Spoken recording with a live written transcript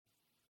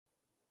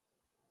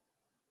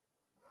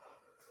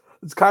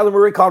It's Kyler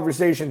Murray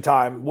conversation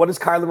time. What has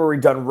Kyler Murray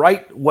done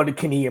right? What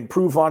can he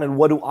improve on? And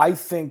what do I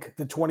think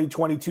the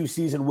 2022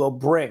 season will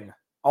bring?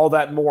 All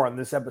that and more on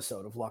this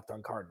episode of Locked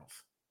On Cardinals.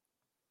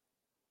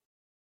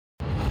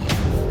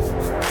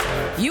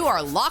 You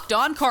are Locked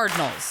On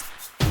Cardinals,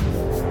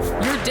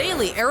 your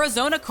daily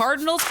Arizona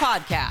Cardinals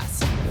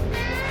podcast.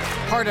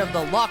 Part of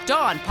the Locked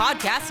On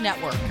Podcast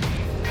Network,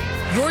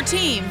 your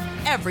team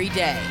every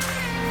day.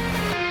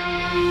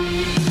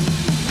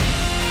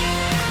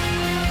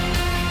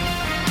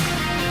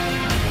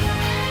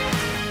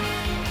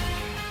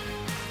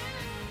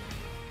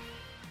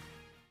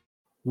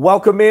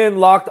 Welcome in,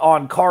 Locked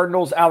On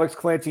Cardinals. Alex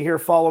Clancy here.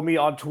 Follow me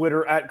on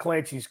Twitter at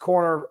Clancy's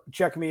Corner.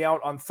 Check me out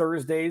on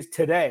Thursdays.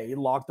 Today,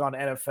 Locked On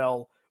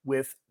NFL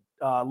with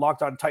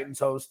Locked On Titans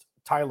host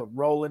Tyler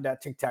Rowland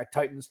at Tic Tac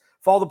Titans.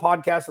 Follow the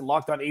podcast at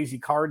Locked On AZ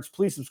Cards.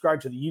 Please subscribe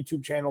to the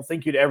YouTube channel.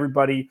 Thank you to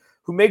everybody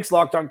who makes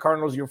Locked On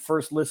Cardinals your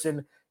first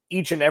listen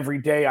each and every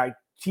day. I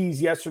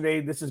teased yesterday,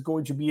 this is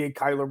going to be a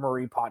Kyler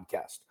Murray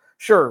podcast.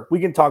 Sure, we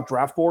can talk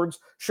draft boards.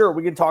 Sure,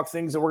 we can talk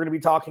things that we're going to be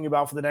talking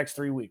about for the next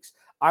 3 weeks.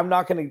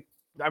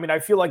 I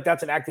feel like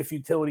that's an act of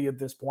futility at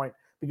this point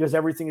because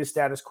everything is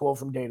status quo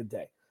from day to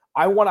day.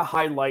 I want to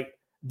highlight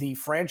the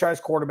franchise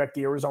quarterback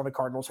the Arizona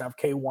Cardinals have,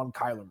 K1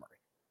 Kyler Murray.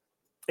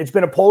 It's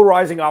been a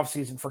polarizing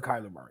offseason for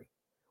Kyler Murray.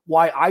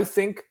 Why I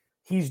think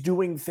he's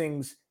doing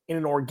things in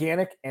an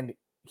organic and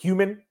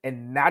human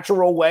and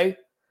natural way.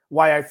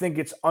 Why I think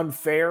it's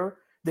unfair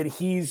that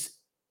he's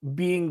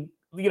being,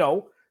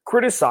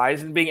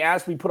 criticized and being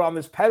asked to be put on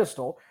this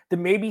pedestal that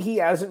maybe he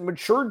hasn't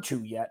matured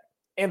to yet.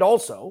 And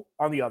also,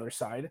 on the other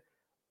side,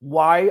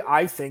 why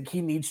I think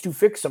he needs to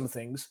fix some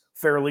things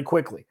fairly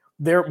quickly.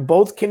 They're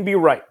both can be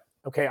right.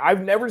 Okay.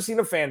 I've never seen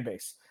a fan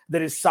base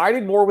that has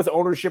sided more with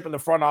ownership in the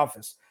front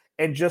office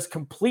and just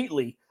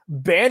completely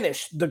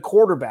banished the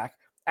quarterback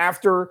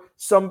after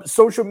some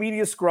social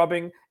media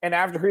scrubbing and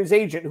after his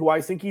agent, who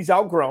I think he's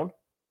outgrown,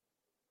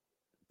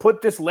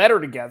 put this letter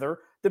together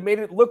that made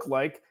it look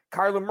like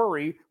Kyler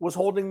Murray was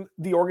holding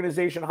the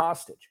organization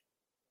hostage.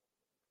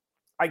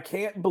 I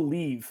can't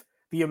believe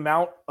the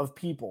amount of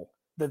people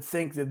that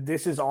think that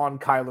this is on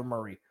Kyler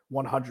Murray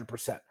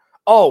 100%.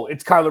 Oh,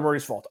 it's Kyler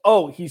Murray's fault.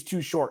 Oh, he's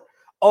too short.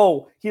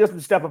 Oh, he doesn't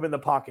step up in the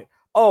pocket.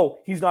 Oh,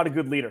 he's not a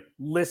good leader.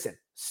 Listen,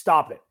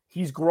 stop it.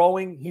 He's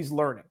growing. He's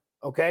learning.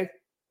 Okay?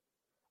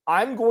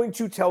 I'm going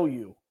to tell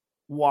you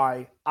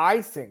why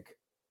I think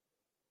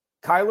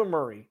Kyler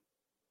Murray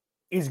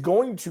is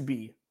going to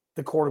be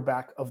the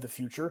quarterback of the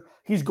future.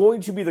 He's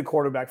going to be the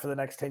quarterback for the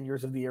next 10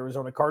 years of the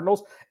Arizona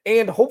Cardinals,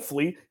 and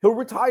hopefully he'll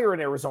retire an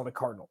Arizona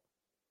Cardinal.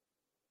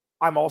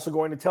 I'm also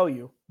going to tell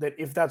you that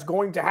if that's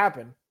going to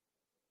happen,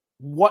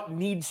 what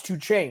needs to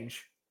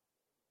change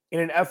in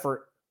an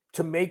effort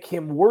to make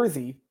him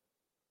worthy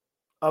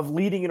of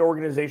leading an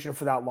organization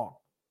for that long.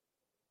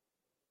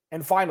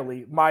 And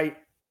finally, my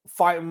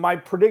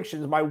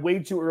predictions, my way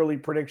too early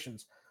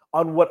predictions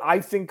on what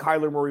I think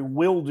Kyler Murray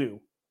will do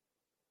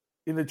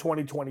in the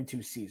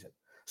 2022 season.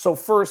 So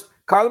first,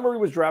 Kyler Murray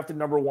was drafted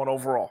number 1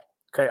 overall.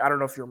 Okay, I don't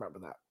know if you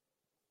remember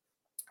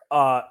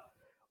that.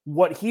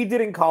 What he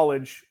did in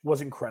college was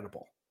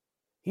incredible.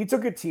 He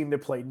took a team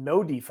that played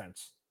no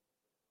defense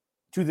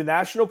to the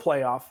national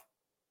playoff,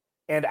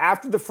 and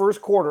after the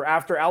first quarter,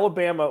 after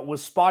Alabama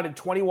was spotted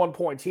 21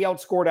 points, he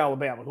outscored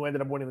Alabama, who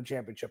ended up winning the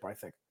championship, I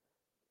think.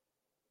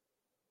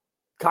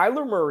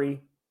 Kyler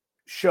Murray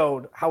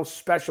showed how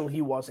special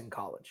he was in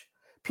college.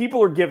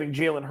 People are giving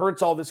Jalen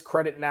Hurts all this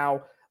credit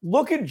now.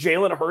 Look at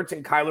Jalen Hurts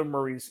and Kyler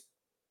Murray's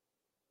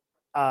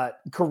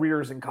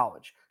careers in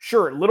college.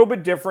 Sure, a little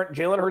bit different.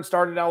 Jalen Hurts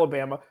started in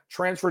Alabama,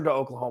 transferred to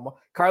Oklahoma.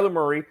 Kyler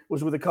Murray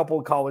was with a couple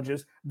of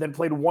colleges, then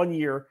played 1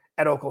 year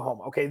at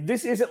Oklahoma. Okay,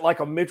 this isn't like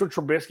a Mitchell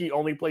Trubisky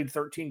only played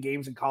 13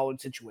 games in college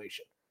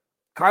situation.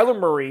 Kyler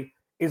Murray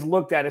is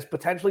looked at as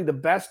potentially the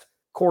best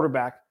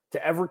quarterback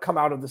to ever come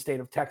out of the state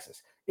of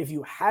Texas. If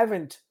you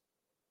haven't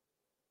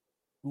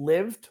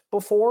lived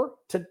before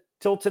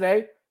till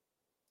today,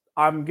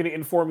 I'm going to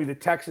inform you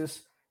that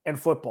Texas and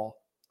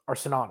football are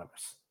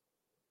synonymous.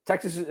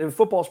 Texas and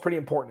football is pretty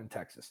important in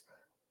Texas.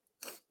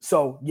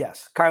 So,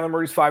 yes, Kyler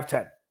Murray's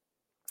 5'10".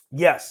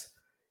 Yes,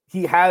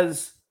 he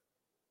has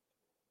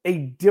a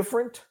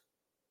different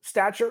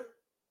stature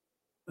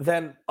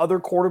than other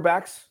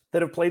quarterbacks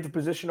that have played the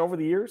position over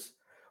the years.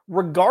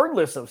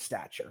 Regardless of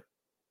stature,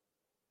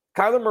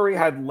 Kyler Murray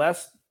had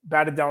less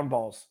batted down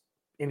balls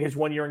in his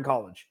 1 year in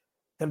college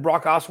than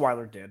Brock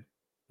Osweiler did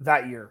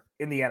that year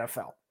in the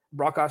NFL.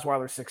 Brock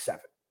Osweiler 6'7".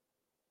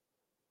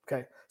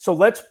 Okay, so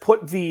let's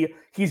put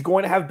he's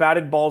going to have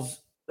batted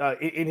balls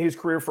in his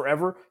career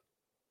forever.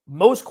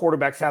 Most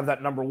quarterbacks have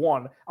that number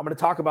 1. I'm going to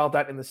talk about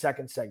that in the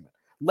second segment.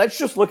 Let's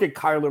just look at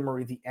Kyler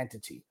Murray, the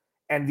entity,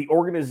 and the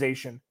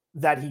organization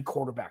that he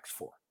quarterbacks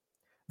for.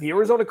 The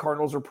Arizona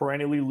Cardinals are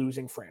perennially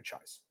losing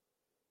franchise.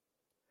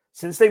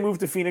 Since they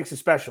moved to Phoenix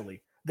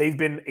especially, they've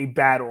been a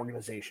bad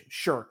organization.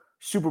 Sure,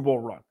 Super Bowl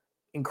run,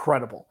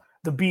 incredible.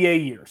 The BA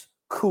years,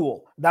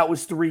 cool. That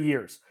was 3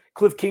 years.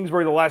 Cliff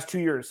Kingsbury the last 2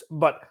 years.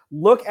 But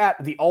look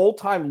at the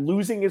all-time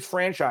losingest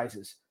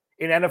franchises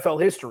in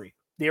NFL history.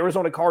 The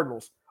Arizona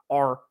Cardinals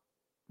are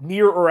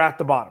near or at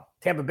the bottom.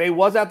 Tampa Bay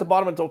was at the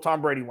bottom until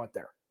Tom Brady went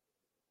there.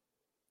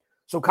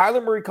 So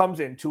Kyler Murray comes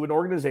into an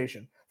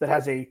organization that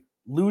has a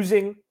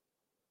losing,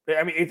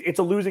 it's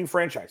a losing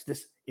franchise.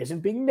 This isn't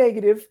being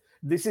negative.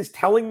 This is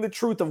telling the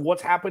truth of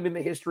what's happened in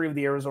the history of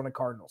the Arizona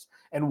Cardinals.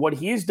 And what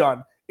he's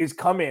done is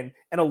come in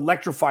and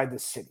electrify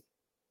this city.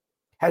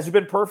 Has it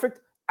been perfect?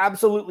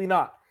 Absolutely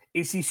not.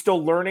 Is he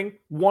still learning?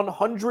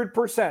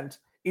 100%.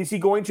 Is he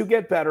going to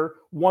get better?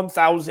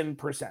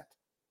 1,000%.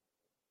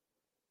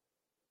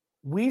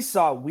 We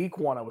saw week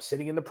one, I was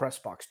sitting in the press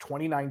box,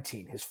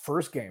 2019, his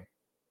first game.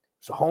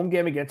 It's a home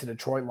game against the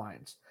Detroit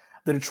Lions.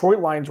 The Detroit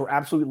Lions were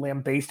absolutely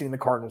lambasting the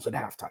Cardinals at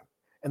halftime.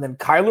 And then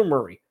Kyler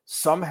Murray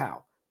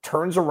somehow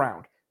turns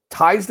around,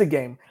 ties the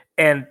game,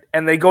 and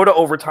they go to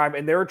overtime,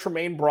 and there are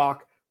Tremaine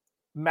Brock,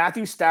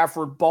 Matthew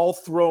Stafford, ball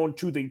thrown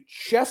to the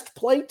chest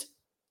plate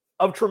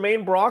of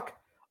Tremaine Brock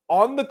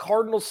on the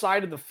Cardinals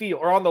side of the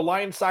field, or on the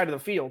Lions side of the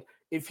field.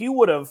 If he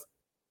would have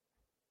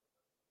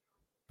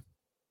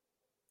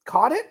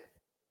caught it,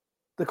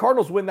 the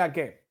Cardinals win that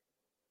game.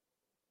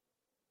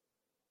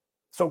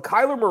 So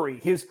Kyler Murray,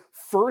 his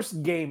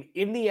first game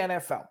in the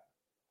NFL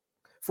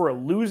for a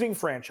losing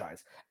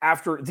franchise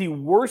after the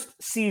worst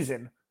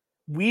season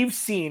we've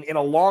seen in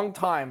a long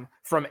time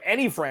from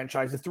any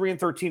franchise, the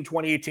 3-13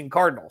 2018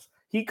 Cardinals.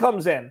 He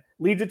comes in,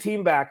 leads the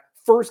team back,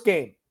 first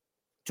game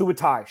to a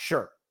tie,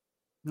 sure.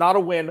 Not a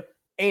win.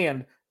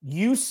 And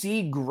you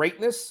see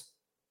greatness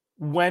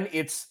when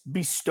it's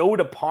bestowed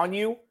upon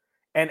you.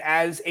 And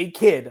as a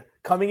kid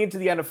coming into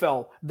the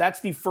NFL, that's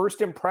the first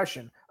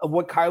impression of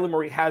what Kyler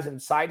Murray has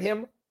inside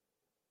him.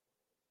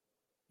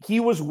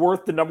 He was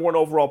worth the number one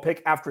overall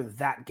pick after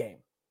that game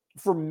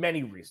for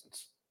many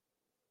reasons.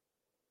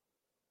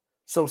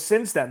 So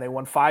since then, they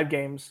won 5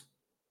 games.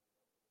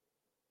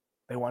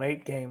 They won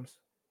 8 games.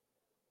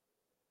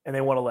 And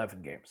they won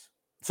 11 games.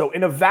 So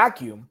in a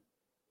vacuum,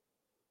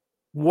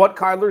 what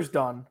Kyler's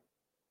done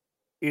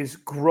is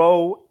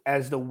grow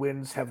as the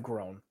wins have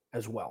grown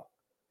as well.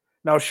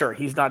 Now, sure,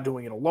 he's not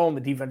doing it alone.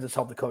 The defense has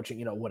helped the coaching,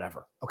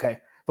 whatever. Okay.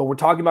 But we're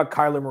talking about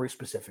Kyler Murray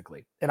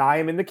specifically. And I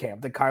am in the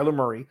camp that Kyler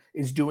Murray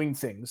is doing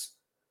things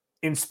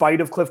in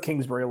spite of Cliff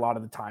Kingsbury a lot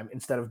of the time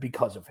instead of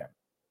because of him.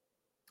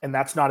 And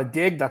that's not a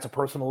dig. That's a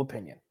personal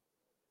opinion.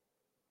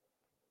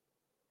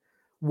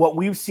 What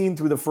we've seen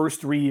through the first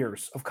 3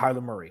 years of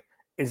Kyler Murray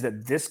is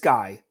that this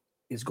guy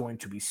is going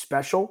to be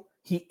special.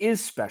 He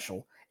is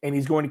special, and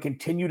he's going to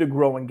continue to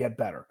grow and get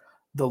better.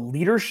 The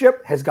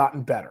leadership has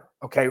gotten better,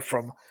 okay?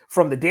 From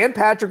the Dan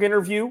Patrick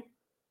interview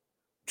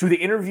to the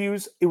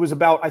interviews,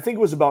 I think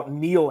it was about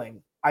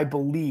kneeling, I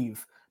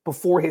believe,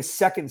 before his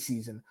second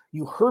season.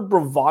 You heard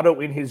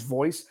bravado in his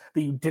voice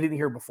that you didn't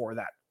hear before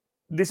that.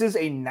 This is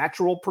a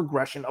natural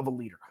progression of a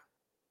leader.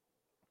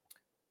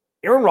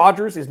 Aaron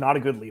Rodgers is not a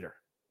good leader,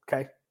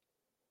 okay?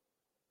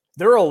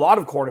 There are a lot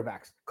of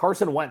quarterbacks.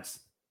 Carson Wentz,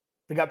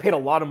 they got paid a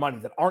lot of money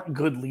that aren't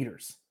good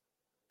leaders.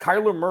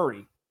 Kyler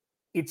Murray,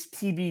 it's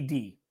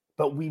TBD.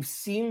 But we've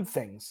seen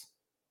things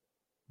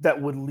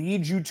that would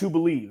lead you to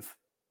believe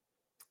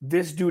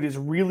this dude is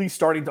really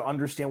starting to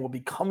understand what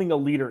becoming a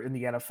leader in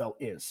the NFL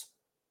is.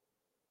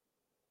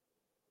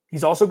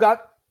 He's also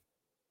got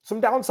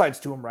some downsides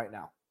to him right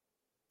now.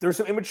 There's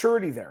some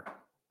immaturity there.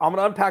 I'm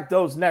going to unpack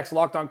those next.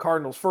 Locked on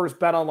Cardinals. First,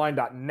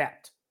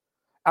 betonline.net.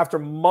 After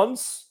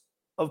months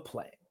of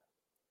playing,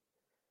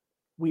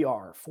 we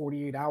are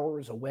 48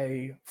 hours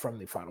away from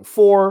the Final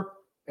Four,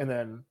 and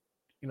then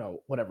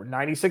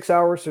 96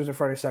 hours, Thursday,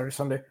 Friday, Saturday,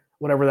 Sunday,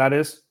 whatever that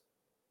is.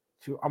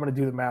 I'm going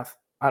to do the math.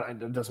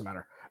 It doesn't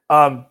matter.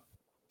 A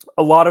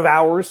lot of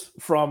hours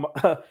from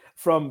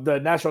the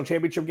national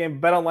championship game.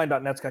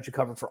 BetOnline.net's got you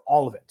covered for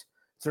all of it.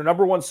 It's their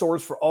number one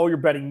source for all your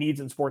betting needs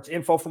and sports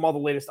info, from all the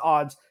latest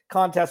odds,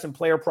 contests, and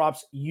player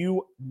props,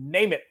 you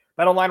name it.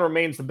 BetOnline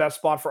remains the best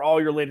spot for all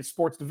your latest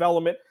sports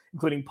development,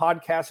 including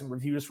podcasts and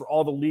reviews for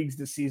all the leagues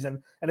this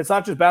season. And it's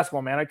not just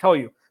basketball, man. I tell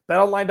you,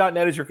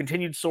 BetOnline.net is your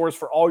continued source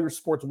for all your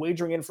sports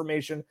wagering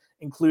information,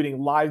 including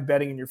live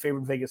betting in your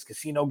favorite Vegas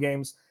casino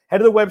games. Head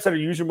to the website or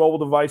use your mobile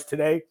device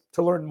today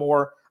to learn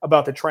more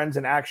about the trends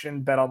in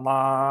action.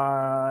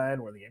 BetOnline,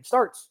 where the game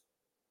starts.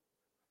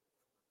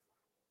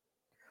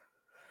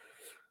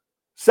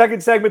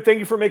 Second segment, thank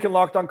you for making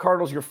Locked On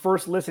Cardinals your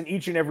first listen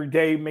each and every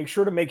day. Make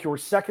sure to make your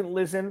second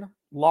listen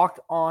Locked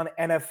On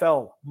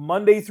NFL,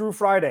 Monday through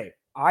Friday.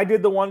 I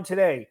did the one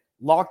today.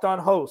 Locked On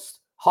host,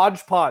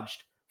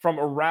 hodgepodged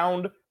from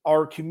around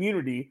our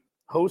community,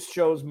 host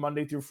shows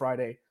Monday through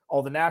Friday,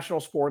 all the national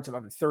sports in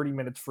under 30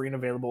 minutes, free and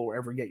available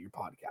wherever you get your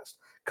podcast.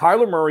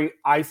 Kyler Murray,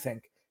 I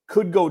think,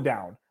 could go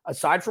down,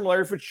 aside from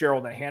Larry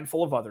Fitzgerald and a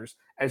handful of others,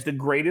 as the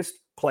greatest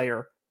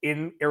player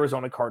in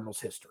Arizona Cardinals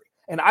history.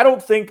 And I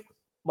don't think,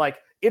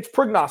 it's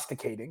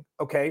prognosticating,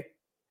 okay?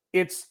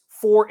 It's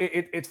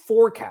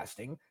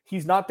forecasting.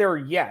 He's not there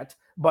yet,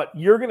 but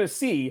you're going to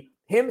see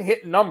him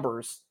hit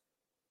numbers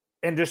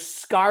and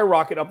just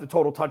skyrocket up the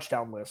total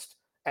touchdown list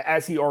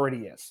as he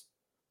already is.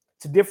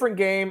 It's a different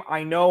game.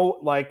 I know,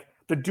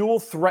 the dual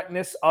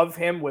threatness of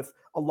him with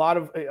a lot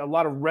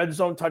of red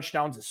zone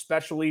touchdowns,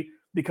 especially,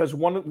 because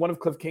one of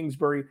Cliff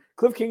Kingsbury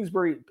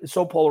is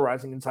so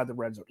polarizing inside the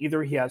red zone.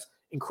 Either he has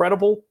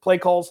incredible play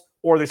calls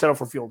or they set up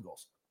for field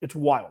goals. It's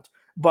wild.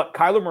 But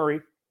Kyler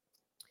Murray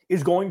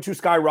is going to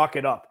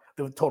skyrocket up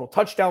the total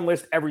touchdown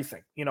list,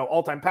 everything.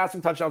 All-time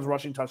passing touchdowns,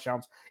 rushing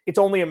touchdowns. It's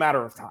only a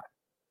matter of time.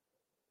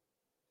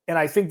 And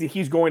I think that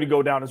he's going to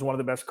go down as one of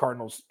the best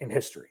Cardinals in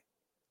history.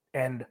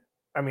 And,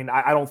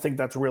 I don't think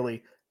that's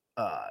really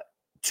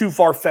too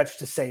far-fetched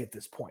to say at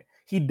this point.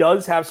 He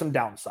does have some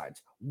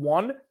downsides.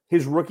 One,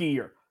 his rookie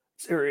year.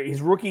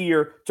 His rookie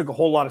year took a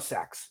whole lot of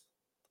sacks.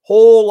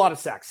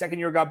 Second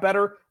year got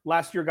better.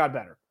 Last year got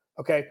better.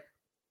 Okay?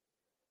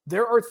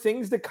 There are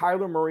things that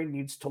Kyler Murray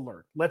needs to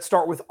learn. Let's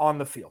start with on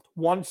the field.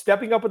 One,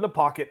 stepping up in the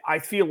pocket. I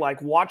feel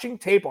like watching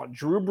tape on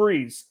Drew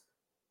Brees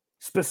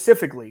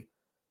specifically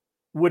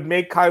would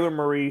make Kyler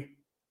Murray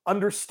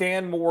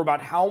understand more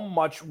about how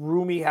much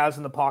room he has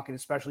in the pocket,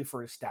 especially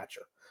for his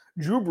stature.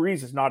 Drew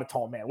Brees is not a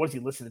tall man. What is he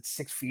listed at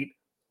 6 feet?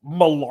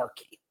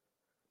 Malarkey.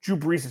 Drew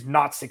Brees is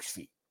not 6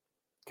 feet.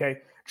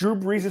 Okay? Drew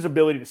Brees'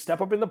 ability to step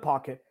up in the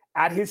pocket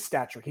at his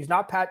stature. He's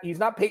not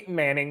Peyton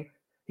Manning.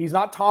 He's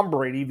not Tom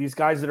Brady. These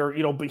guys that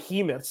are,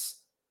 behemoths.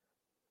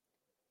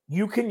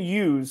 You can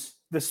use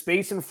the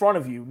space in front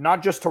of you,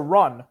 not just to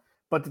run,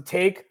 but to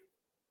take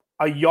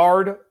a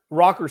yard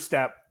rocker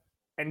step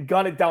and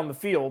gun it down the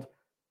field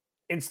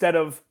instead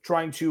of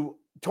trying to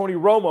Tony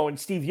Romo and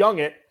Steve Young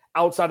it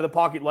outside of the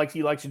pocket like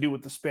he likes to do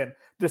with the spin.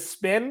 The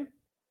spin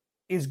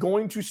is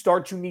going to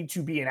start to need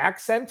to be an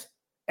accent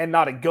and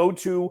not a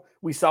go-to.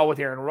 We saw with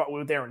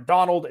Aaron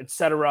Donald,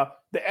 etc.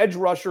 The edge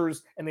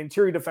rushers and the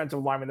interior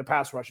defensive linemen, the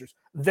pass rushers,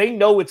 they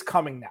know it's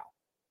coming now.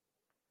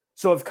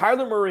 So if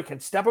Kyler Murray can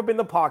step up in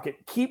the pocket,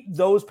 keep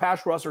those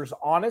pass rushers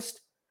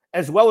honest,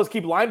 as well as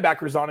keep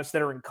linebackers honest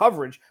that are in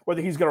coverage,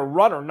 whether he's going to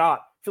run or not,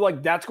 I feel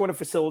like that's going to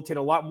facilitate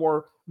a lot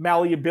more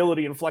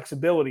malleability and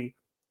flexibility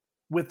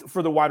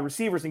for the wide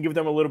receivers and give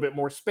them a little bit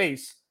more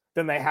space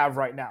than they have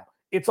right now.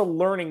 It's a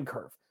learning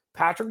curve.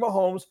 Patrick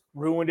Mahomes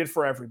ruined it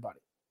for everybody.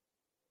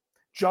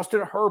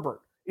 Justin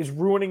Herbert is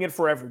ruining it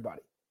for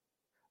everybody.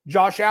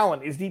 Josh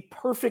Allen is the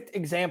perfect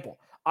example.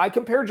 I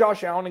compare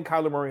Josh Allen and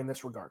Kyler Murray in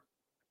this regard.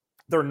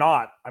 They're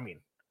not.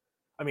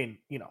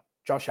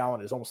 Josh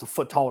Allen is almost a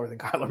foot taller than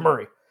Kyler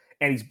Murray,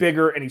 and he's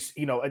bigger and he's,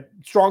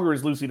 stronger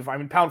is loosely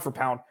defined. Pound for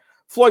pound.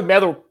 Floyd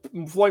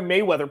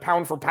Mayweather,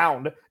 pound for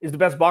pound, is the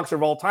best boxer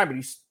of all time,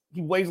 but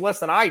he weighs less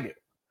than I do.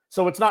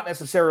 So it's not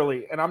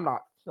necessarily, and I'm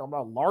not a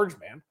large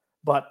man,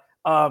 but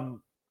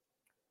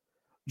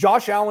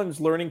Josh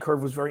Allen's learning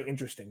curve was very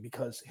interesting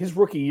because his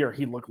rookie year,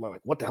 he looked like,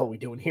 what the hell are we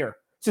doing here?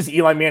 This is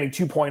Eli Manning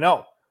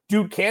 2.0.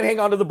 Dude can't hang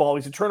on to the ball.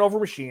 He's a turnover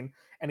machine,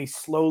 and he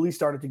slowly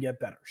started to get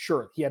better.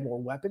 Sure, he had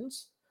more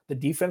weapons. The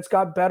defense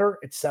got better,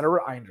 etc.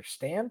 I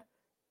understand.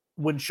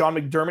 When Sean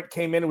McDermott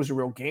came in, it was a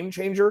real game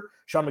changer.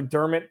 Sean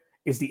McDermott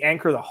is the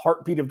anchor, the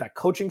heartbeat of that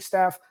coaching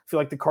staff. I feel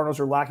like the Cardinals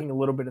are lacking a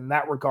little bit in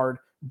that regard.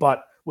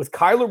 But with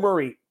Kyler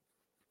Murray,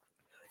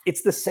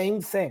 it's the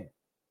same thing.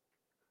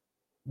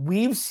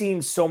 We've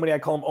seen so many, I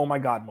call them, oh my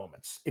God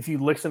moments. If you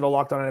listen to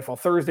Locked On NFL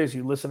Thursdays,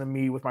 you listen to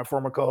me with my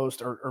former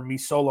co-host or me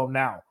solo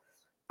now,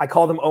 I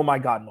call them oh my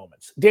God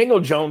moments. Daniel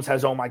Jones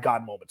has oh my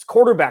God moments.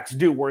 Quarterbacks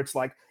do, where it's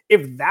like,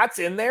 if that's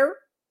in there,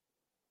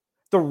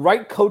 the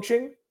right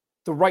coaching,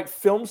 the right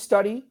film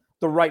study,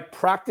 the right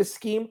practice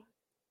scheme,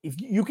 if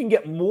you can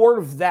get more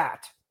of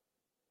that,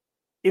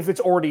 if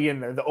it's already in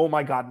there, the oh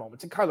my God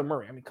moments. And Kyler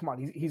Murray, come on,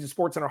 he's a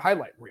SportsCenter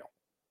highlight reel.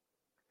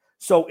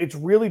 So it's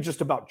really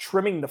just about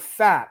trimming the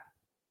fat,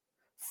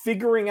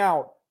 figuring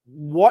out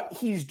what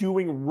he's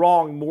doing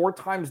wrong more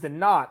times than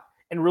not,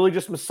 and really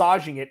just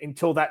massaging it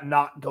until that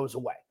knot goes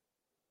away.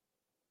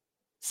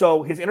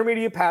 So his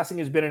intermediate passing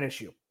has been an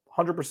issue,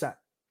 100%.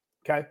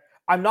 Okay?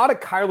 I'm not a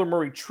Kyler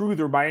Murray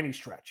truther by any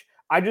stretch.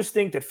 I just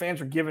think that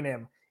fans are giving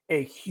him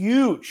a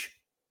huge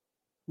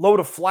load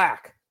of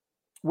flack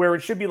where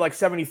it should be like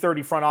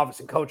 70-30 front office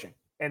and coaching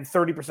and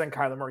 30%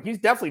 Kyler Murray. He's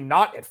definitely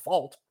not at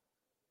fault.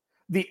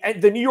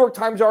 The New York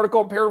Times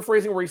article, I'm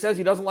paraphrasing, where he says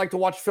he doesn't like to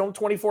watch film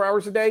 24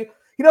 hours a day.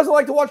 He doesn't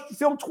like to watch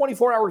film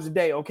 24 hours a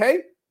day, okay?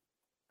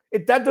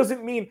 That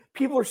doesn't mean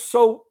people are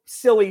so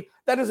silly.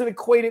 That doesn't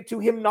equate it to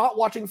him not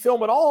watching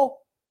film at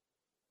all.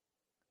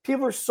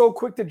 People are so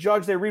quick to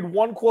judge. They read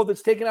one quote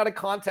that's taken out of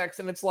context,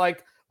 and it's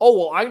like, oh,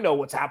 well, I know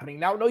what's happening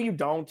now. No, you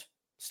don't.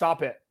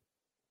 Stop it.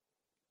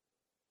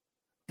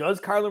 Does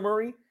Kyler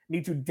Murray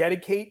need to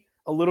dedicate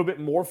a little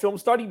bit more film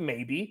study?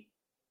 Maybe.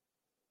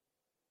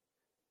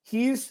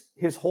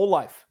 His whole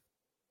life,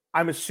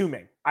 I'm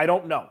assuming, I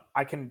don't know.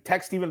 I can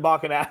text Stephen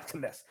Bach and ask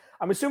him this.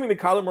 I'm assuming that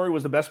Kyler Murray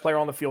was the best player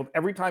on the field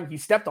every time he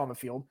stepped on the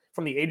field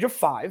from the age of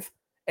 5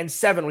 and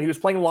 7 when he was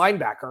playing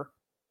linebacker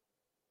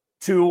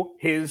to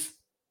his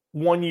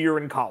 1 year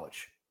in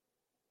college.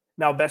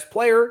 Now, best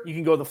player, you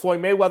can go the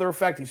Floyd Mayweather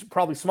effect. He's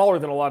probably smaller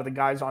than a lot of the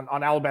guys on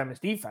Alabama's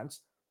defense,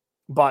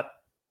 but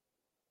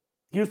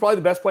he was probably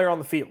the best player on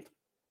the field.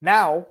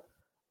 Now,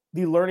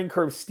 the learning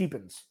curve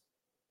steepens.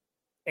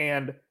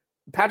 And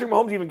Patrick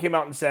Mahomes even came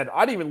out and said,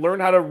 I didn't even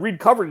learn how to read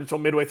coverage until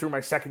midway through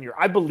my second year.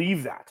 I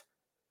believe that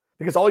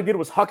because all he did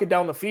was huck it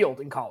down the field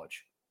in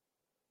college.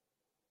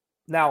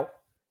 Now,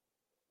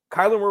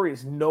 Kyler Murray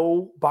is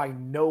by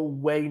no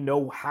way,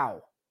 no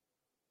how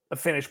a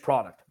finished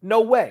product.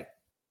 No way.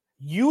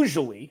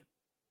 Usually,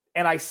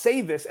 and I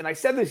say this, and I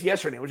said this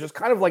yesterday, it was just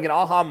kind of like an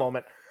aha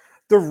moment.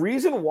 The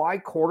reason why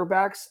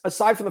quarterbacks,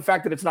 aside from the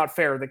fact that it's not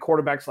fair that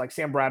quarterbacks like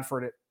Sam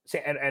Bradford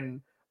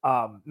and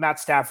Matt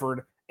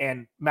Stafford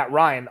and Matt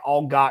Ryan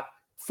all got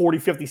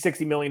 $40, $50,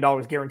 $60 million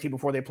guaranteed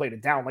before they played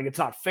it down. Like, it's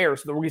not fair.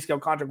 So the rookie scale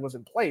contract was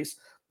in place.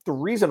 The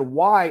reason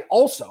why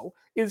also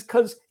is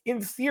because,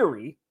 in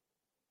theory,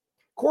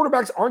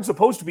 quarterbacks aren't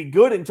supposed to be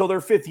good until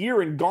their fifth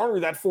year and garner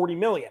that $40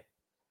 million.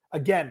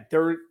 Again,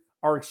 there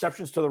are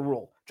exceptions to the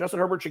rule. Justin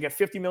Herbert should get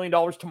 $50 million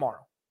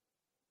tomorrow.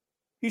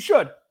 He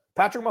should.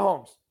 Patrick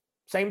Mahomes,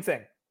 same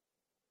thing.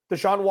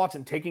 Deshaun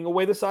Watson taking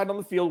away the side on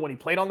the field. When he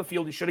played on the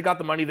field, he should have got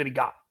the money that he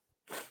got.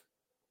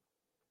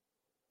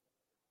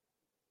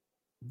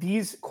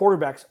 These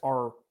quarterbacks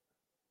are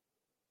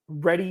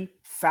ready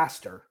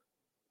faster,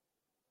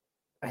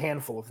 a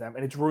handful of them,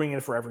 and it's ruining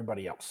it for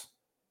everybody else.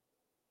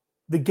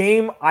 The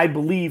game, I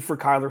believe, for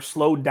Kyler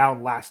slowed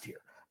down last year,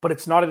 but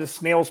it's not at a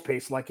snail's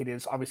pace like it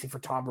is, obviously, for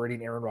Tom Brady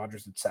and Aaron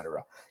Rodgers,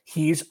 etc.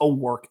 He's a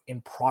work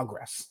in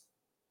progress.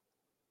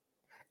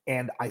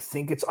 And I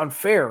think it's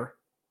unfair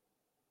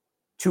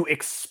to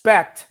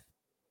expect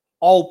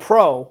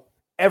all-pro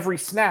every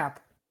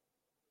snap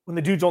when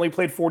the dude's only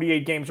played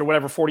 48 games or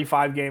whatever,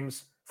 45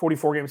 games,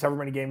 44 games, however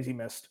many games he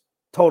missed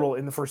total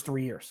in the first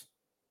 3 years.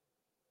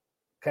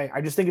 Okay,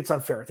 I just think it's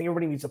unfair. I think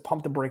everybody needs to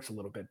pump the brakes a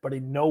little bit, but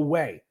in no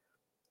way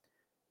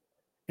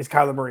is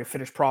Kyler Murray a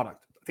finished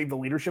product. I think the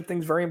leadership thing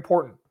is very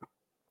important.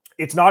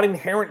 It's not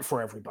inherent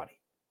for everybody.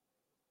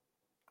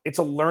 It's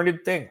a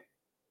learned thing.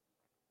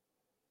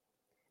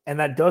 And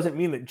that doesn't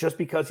mean that just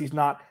because he's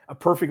not a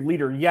perfect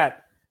leader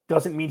yet,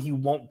 doesn't mean he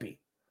won't be.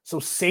 So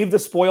save the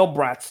spoiled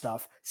brat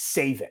stuff.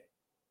 Save it.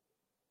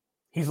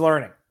 He's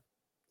learning.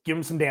 Give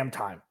him some damn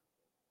time.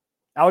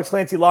 Alex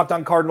Clancy, Locked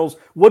On Cardinals.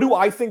 What do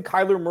I think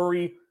Kyler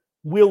Murray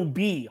will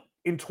be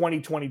in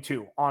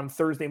 2022 on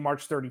Thursday,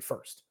 March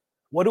 31st?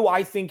 What do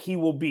I think he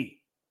will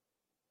be?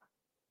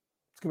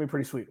 It's going to be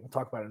pretty sweet. We'll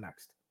talk about it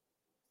next.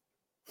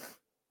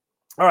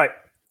 All right.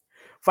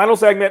 Final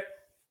segment.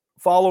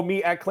 Follow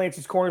me at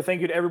Clancy's Corner.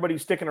 Thank you to everybody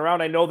who's sticking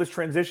around. I know this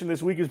transition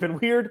this week has been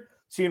weird,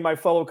 seeing my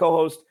fellow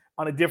co-host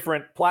on a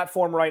different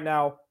platform right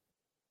now.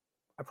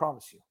 I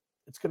promise you,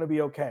 it's going to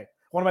be okay.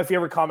 One of my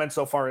favorite comments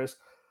so far is,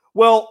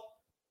 well,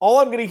 all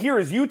I'm going to hear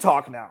is you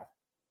talk now.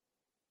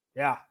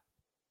 Yeah.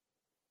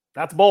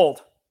 That's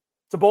bold.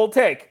 It's a bold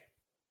take.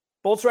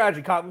 Bold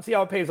strategy, Cotton. Let's see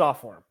how it pays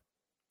off for him.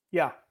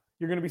 Yeah,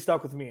 you're going to be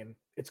stuck with me, and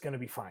it's going to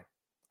be fine.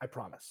 I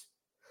promise.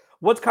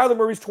 What's Kyler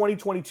Murray's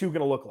 2022 going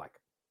to look like?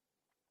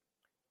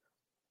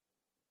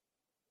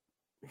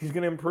 He's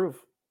going to improve.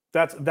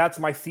 That's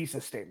my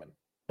thesis statement.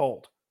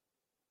 Bold.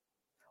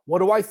 What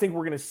do I think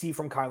we're going to see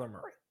from Kyler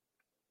Murray?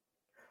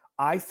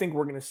 I think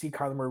we're going to see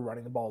Kyler Murray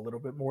running the ball a little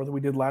bit more than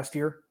we did last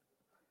year.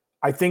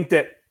 I think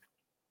that,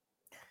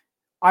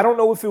 I don't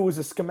know if it was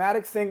a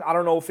schematic thing. I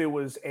don't know if it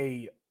was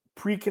a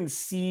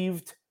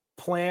preconceived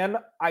plan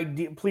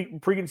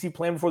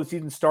before the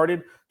season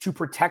started to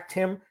protect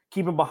him,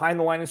 keep him behind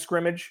the line of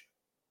scrimmage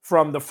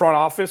from the front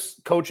office,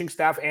 coaching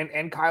staff,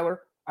 and Kyler.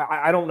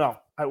 I don't know.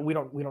 We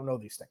don't know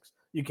these things.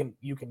 You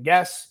can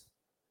guess,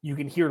 you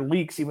can hear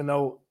leaks, even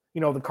though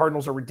the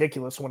Cardinals are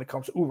ridiculous when it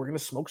comes to, we're going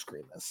to smoke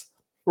screen this.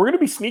 We're going to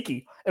be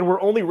sneaky, and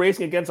we're only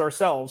racing against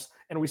ourselves,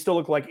 and we still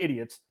look like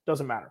idiots.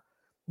 Doesn't matter.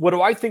 What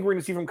do I think we're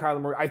going to see from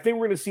Kyler Murray? I think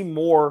we're going to see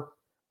more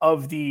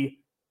of the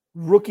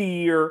rookie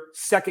year,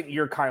 second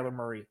year Kyler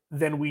Murray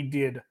than we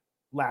did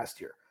last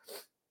year.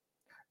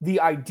 The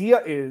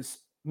idea is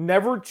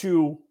never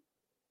to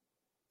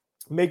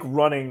make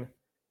running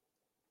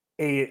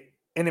an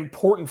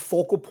important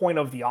focal point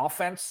of the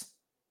offense,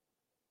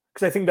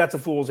 because I think that's a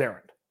fool's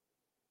errand.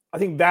 I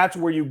think that's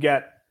where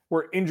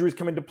where injuries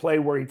come into play,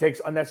 where he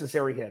takes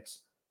unnecessary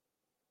hits.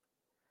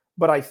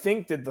 But I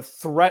think that the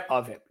threat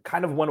of it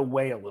kind of went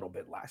away a little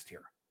bit last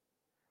year,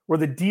 where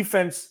the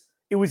defense,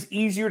 it was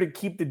easier to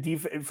keep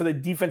for the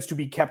defense to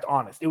be kept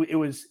honest. It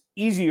was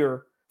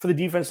easier for the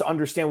defense to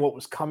understand what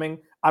was coming.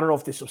 I don't know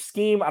if this was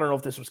scheme. I don't know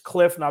if this was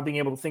Cliff not being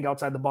able to think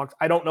outside the box.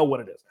 I don't know what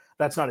it is.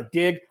 That's not a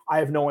dig. I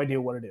have no idea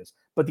what it is.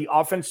 But the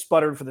offense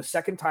sputtered for the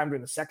second time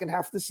during the second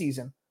half of the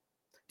season.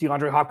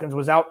 DeAndre Hopkins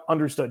was out,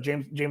 understood.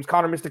 James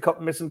Conner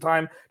missing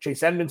time.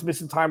 Chase Edmonds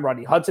missing time.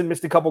 Rodney Hudson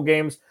missed a couple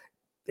games.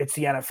 It's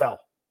the NFL.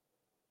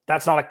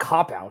 That's not a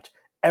cop-out.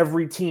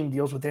 Every team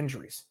deals with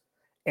injuries.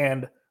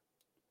 And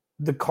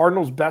the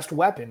Cardinals' best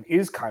weapon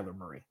is Kyler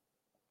Murray.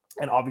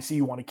 And obviously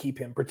you want to keep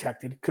him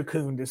protected,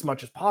 cocooned as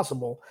much as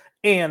possible.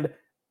 And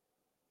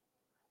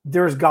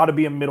there's got to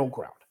be a middle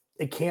ground.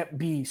 It can't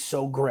be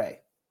so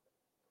gray.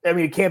 I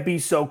mean, it can't be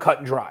so cut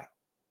and dry.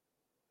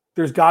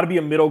 There's got to be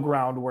a middle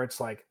ground where it's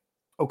like,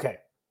 okay,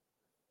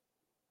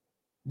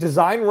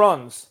 design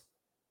runs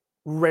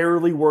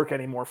rarely work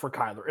anymore for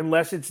Kyler,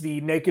 unless it's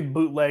the naked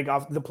bootleg,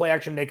 the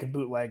play-action naked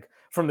bootleg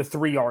from the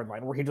 3-yard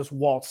line where he just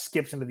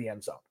skips into the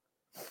end zone.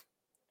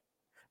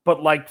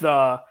 But like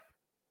the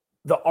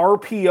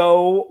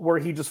RPO where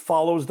he just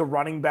follows the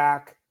running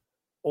back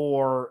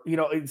or,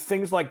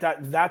 things like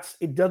that.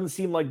 It doesn't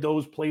seem like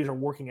those plays are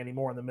working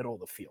anymore in the middle of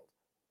the field.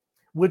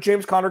 With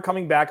James Conner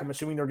coming back, I'm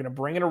assuming they're going to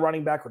bring in a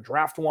running back or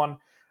draft one.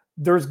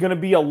 There's going to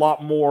be a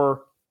lot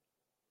more,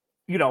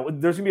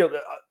 there's going to be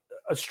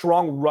a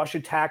strong rush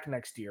attack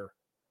next year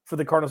for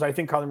the Cardinals. I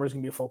think Kyler Murray is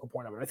going to be a focal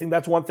point of it. I think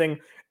that's one thing.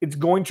 It's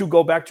going to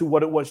go back to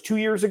what it was 2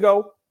 years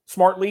ago,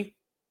 smartly,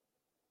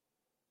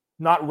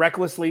 not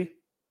recklessly,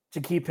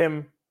 to keep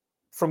him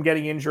from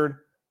getting injured.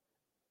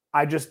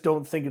 I just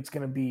don't think it's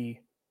going to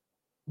be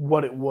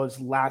what it was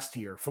last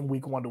year from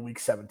week 1 to week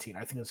 17.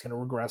 I think it's going to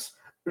regress,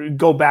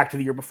 go back to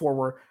the year before,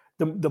 where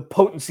the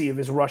potency of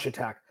his rush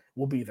attack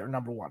will be there,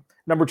 number one.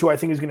 Number two, I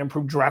think he's going to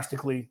improve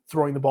drastically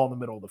throwing the ball in the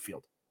middle of the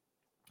field.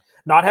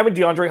 Not having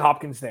DeAndre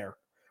Hopkins there,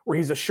 where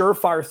he's a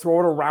surefire throw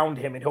it around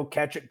him and he'll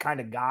catch it kind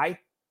of guy,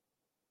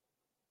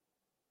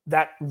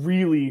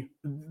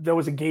 there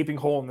was a gaping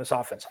hole in this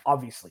offense.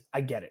 Obviously,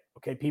 I get it.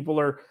 Okay, people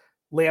are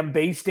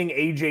lambasting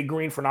AJ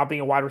Green for not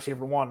being a wide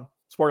receiver one.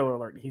 Spoiler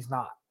alert, he's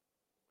not.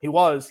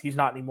 He's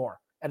not anymore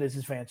at his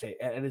advanced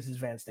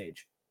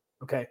age.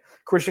 Okay,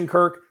 Christian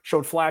Kirk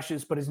showed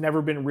flashes, but has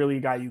never been really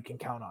a guy you can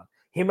count on.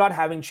 Him not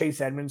having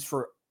Chase Edmonds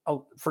for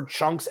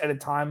chunks at a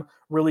time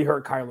really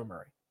hurt Kyler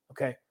Murray.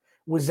 Okay,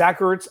 with Zach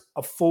Ertz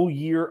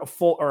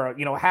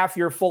a half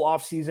year, full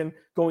off season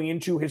going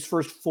into his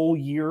first full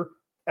year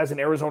as an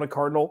Arizona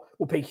Cardinal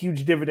will pay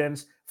huge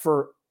dividends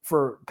for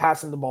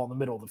passing the ball in the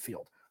middle of the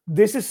field.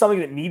 This is something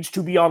that needs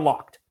to be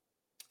unlocked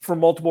for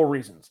multiple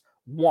reasons.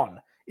 One,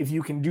 if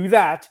you can do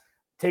that,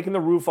 taking the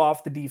roof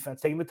off the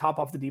defense, taking the top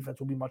off the defense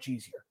will be much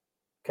easier.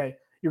 Okay,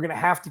 you're going to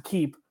have to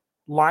keep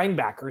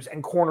linebackers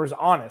and corners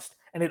honest,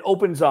 and it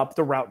opens up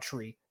the route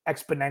tree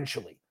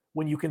exponentially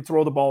when you can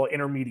throw the ball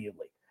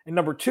intermediately. And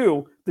number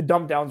two, the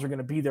dump downs are going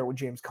to be there with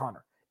James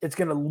Conner. It's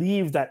going to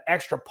leave that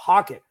extra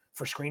pocket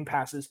for screen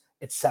passes,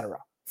 etc.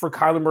 For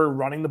Kyler Murray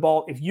running the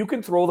ball, if you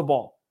can throw the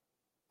ball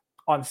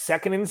on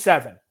 2nd and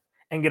 7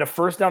 and get a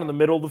first down in the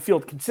middle of the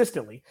field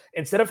consistently,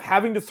 instead of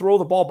having to throw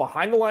the ball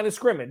behind the line of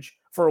scrimmage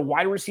for a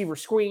wide receiver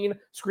screen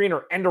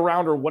or end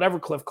around or whatever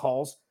Cliff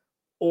calls,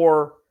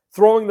 or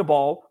throwing the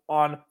ball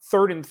on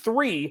 3rd and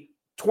 3,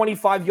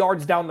 25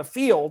 yards down the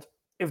field,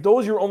 if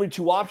those are your only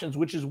two options,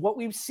 which is what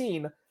we've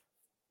seen,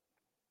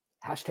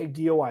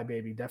 #DOI,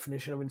 baby,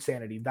 definition of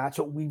insanity. That's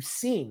what we've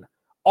seen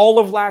all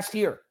of last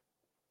year.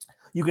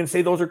 You can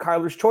say those are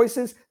Kyler's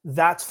choices.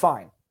 That's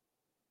fine.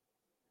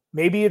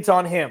 Maybe it's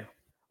on him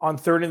on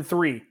 3rd and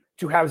 3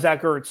 to have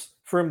Zach Ertz,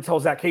 for him to tell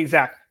Zach, hey,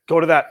 Zach, go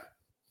to that,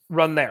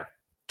 run there,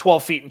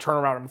 12 feet and turn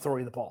around and throw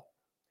you the ball.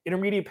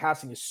 Intermediate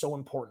passing is so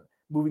important.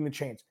 Moving the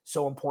chains,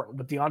 so important.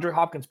 But DeAndre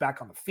Hopkins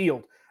back on the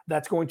field,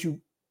 it's going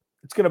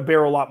to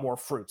bear a lot more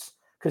fruits,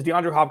 because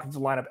DeAndre Hopkins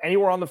will line up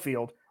anywhere on the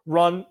field,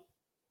 run,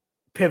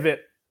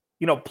 pivot,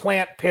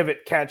 plant,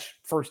 pivot, catch,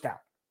 first down.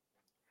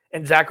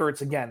 And Zach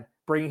Ertz, again,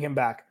 bringing him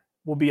back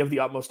will be of the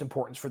utmost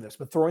importance for this.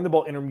 But throwing the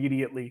ball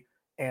intermediately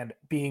and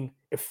being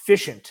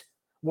efficient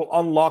will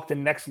unlock the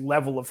next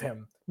level of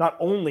him, not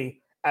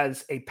only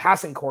as a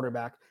passing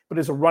quarterback, but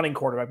as a running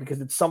quarterback,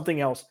 because it's something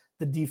else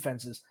the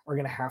defenses are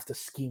going to have to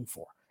scheme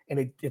for.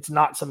 And it's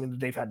not something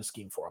that they've had to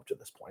scheme for up to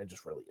this point. It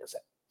just really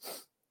isn't.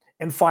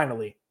 And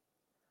finally,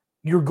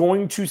 you're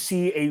going to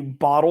see a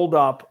bottled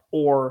up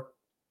or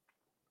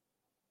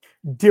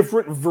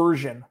different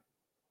version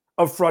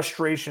of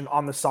frustration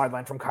on the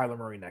sideline from Kyler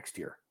Murray next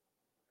year.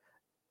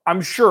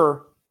 I'm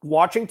sure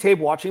watching tape,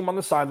 watching him on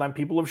the sideline,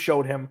 people have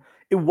showed him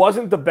it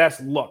wasn't the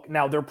best look.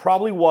 Now, there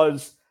probably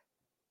was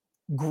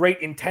great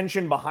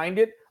intention behind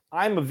it.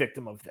 I'm a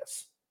victim of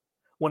this.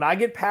 When I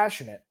get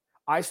passionate,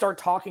 I start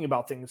talking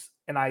about things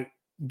and I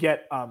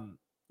get,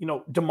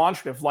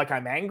 demonstrative, like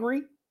I'm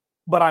angry,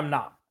 but I'm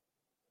not.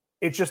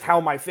 It's just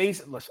how my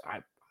face. Listen,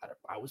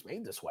 I was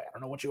made this way. I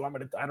don't know what you want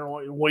me to. I don't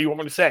know what you want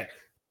me to say.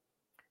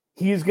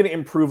 He's going to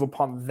improve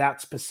upon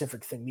that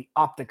specific thing, the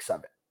optics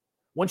of it.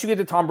 Once you get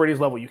to Tom Brady's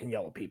level, you can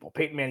yell at people.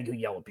 Peyton Manning can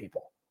yell at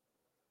people.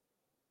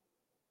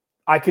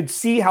 I could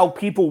see how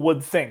people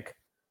would think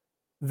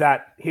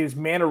that his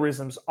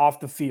mannerisms off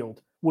the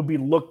field would be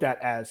looked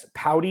at as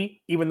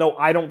pouty, even though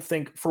I don't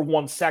think for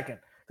 1 second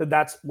that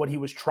that's what he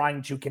was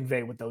trying to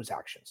convey with those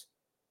actions.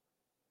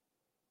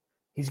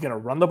 He's going to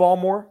run the ball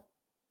more.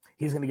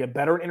 He's going to get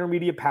better at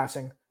intermediate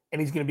passing,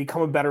 and he's going to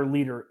become a better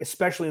leader,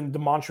 especially in the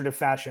demonstrative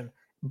fashion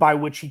by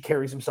which he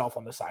carries himself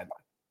on the sideline.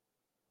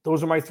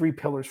 Those are my 3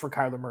 pillars for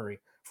Kyler Murray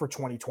for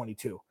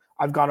 2022.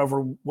 I've gone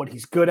over what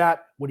he's good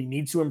at, what he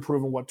needs to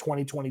improve, and what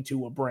 2022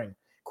 will bring.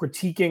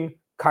 Critiquing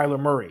Kyler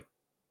Murray.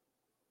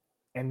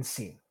 End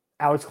scene.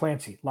 Alex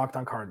Clancy, Locked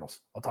On Cardinals.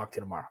 I'll talk to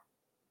you tomorrow.